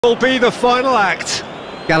Will be the final act.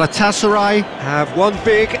 Galatasaray have won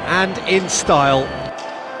big and in style.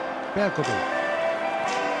 Bergomi.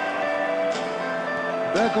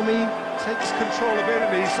 Bergomi takes control of it and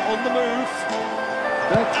he's on the move.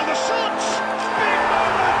 And the shots! Big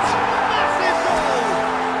moment! Massive goal!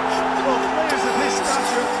 Well, players of his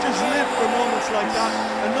stature just live for moments like that.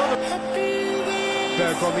 Another...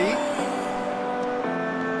 Bergomi.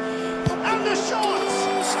 And the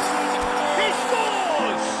shots! He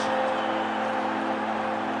scores!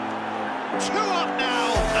 2 up now,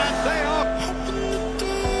 and they are...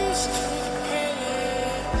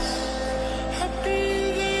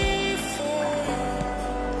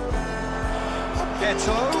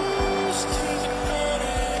 Ghetto.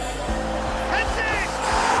 Heads it!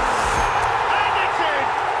 And it's in!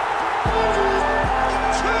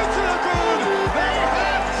 2 to the good! They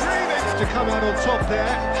have 3 minutes To come out on top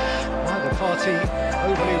there. Neither party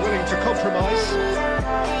overly willing to compromise.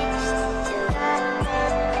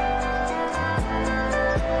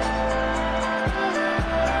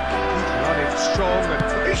 Running strong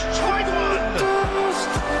and He's tried one!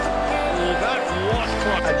 Oh, that was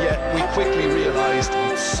quite... And yet we quickly realised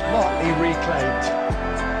it's smartly reclaimed.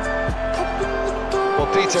 well,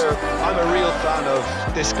 Peter, I'm a real fan of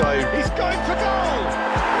this guy. He's going for goal!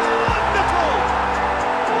 Wonderful!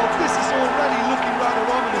 Well, this is already looking rather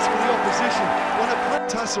ominous for the opposition. When a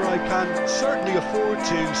Galatasaray can certainly afford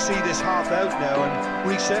to see this half out now and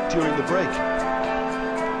reset during the break.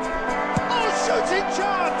 Oh, shooting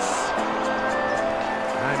chance!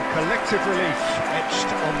 And collective relief etched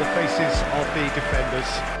on the faces of the defenders.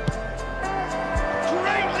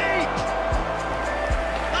 Great leap!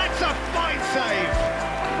 That's a fine save!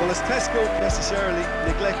 Well, is Tesco necessarily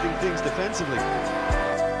neglecting things defensively? The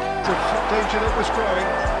danger that was growing.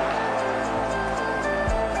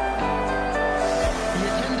 The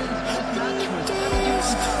attendance at this match was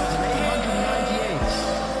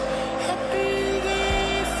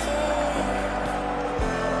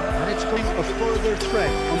 71,898. And it's A further threat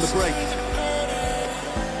on the break.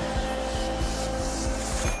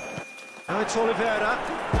 Now it's Oliveira.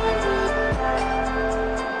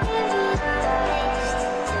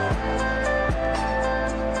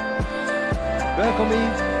 Bergomi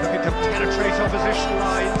looking to penetrate opposition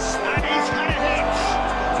lines. And he's had a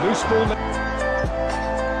hit! Loose ball.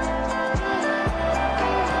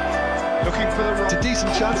 Looking for the It's a right.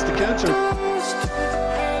 decent chance to counter.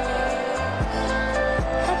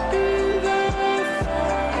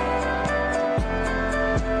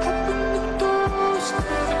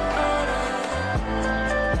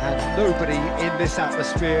 And nobody in this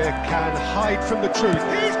atmosphere can hide from the truth.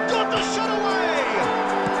 He's got the shot away!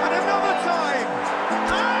 And another time!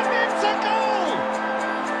 And it's a goal!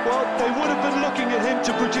 Well, they would have been looking at him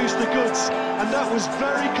to produce the goods, and that was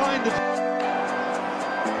very kind of...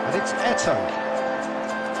 And it's Eto.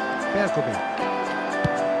 Bergomi.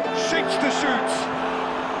 Shakes to shoot!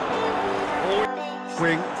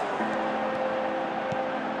 Wing.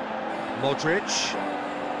 Modric.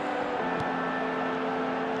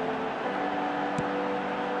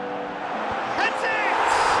 Heads it!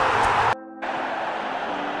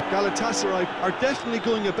 Galatasaray are definitely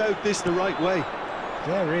going about this the right way.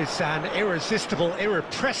 There is an irresistible,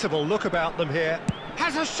 irrepressible look about them here.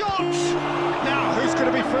 Has a shot! Now, who's going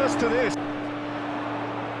to be first to this?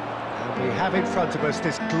 And we have in front of us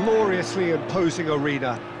this gloriously imposing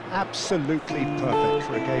arena. Absolutely perfect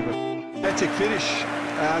for a game of... Epic finish,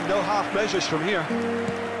 no half measures from here.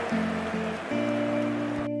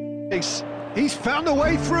 He's found a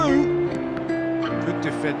way through. Good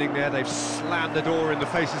defending there. They've slammed the door in the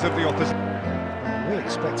faces of the opposition. We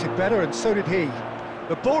expected better, and so did he.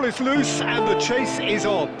 The ball is loose, and the chase is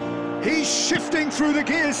on. He's shifting through the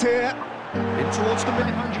gears here. In towards the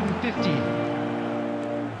minute. 150.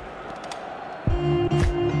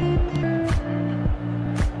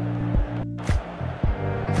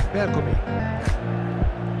 Bergomi.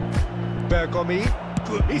 Bergomi.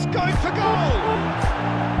 He's going for goal!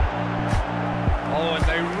 Oh, and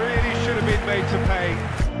they really should have been made to pay.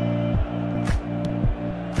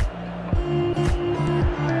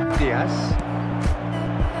 Diaz.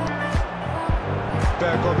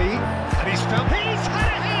 Bergomi. And he's found... He's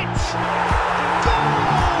had a hit!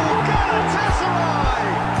 Goal! Galatasaray!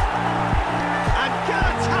 And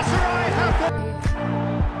Galatasaray have the...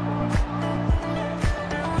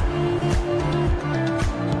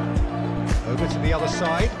 Over to the other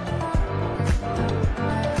side.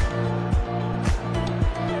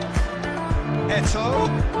 Eto.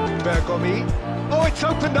 Bergomi. Oh, it's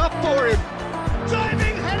opened up for him.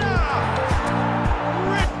 Diving header!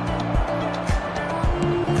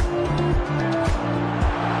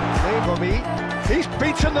 Bergomi. He's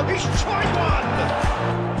beaten them, he's tried one!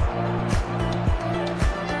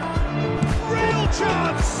 Real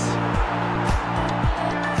chance!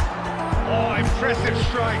 Oh, impressive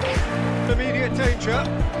strike. Immediate danger.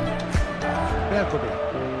 Bergomi.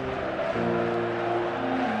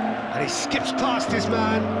 And he skips past his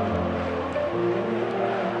man.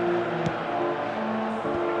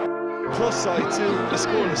 Plus side to a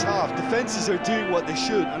scoreless half. Defences are doing what they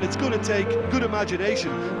should, and it's going to take good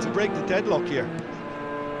imagination to break the deadlock here.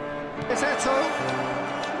 It's Eto.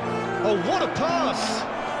 Oh, what a pass!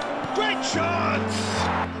 Great chance!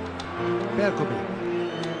 Bergomi.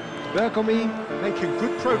 Bergomi making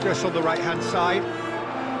good progress on the right-hand side.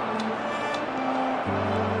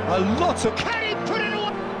 A lot of... Can he put it away?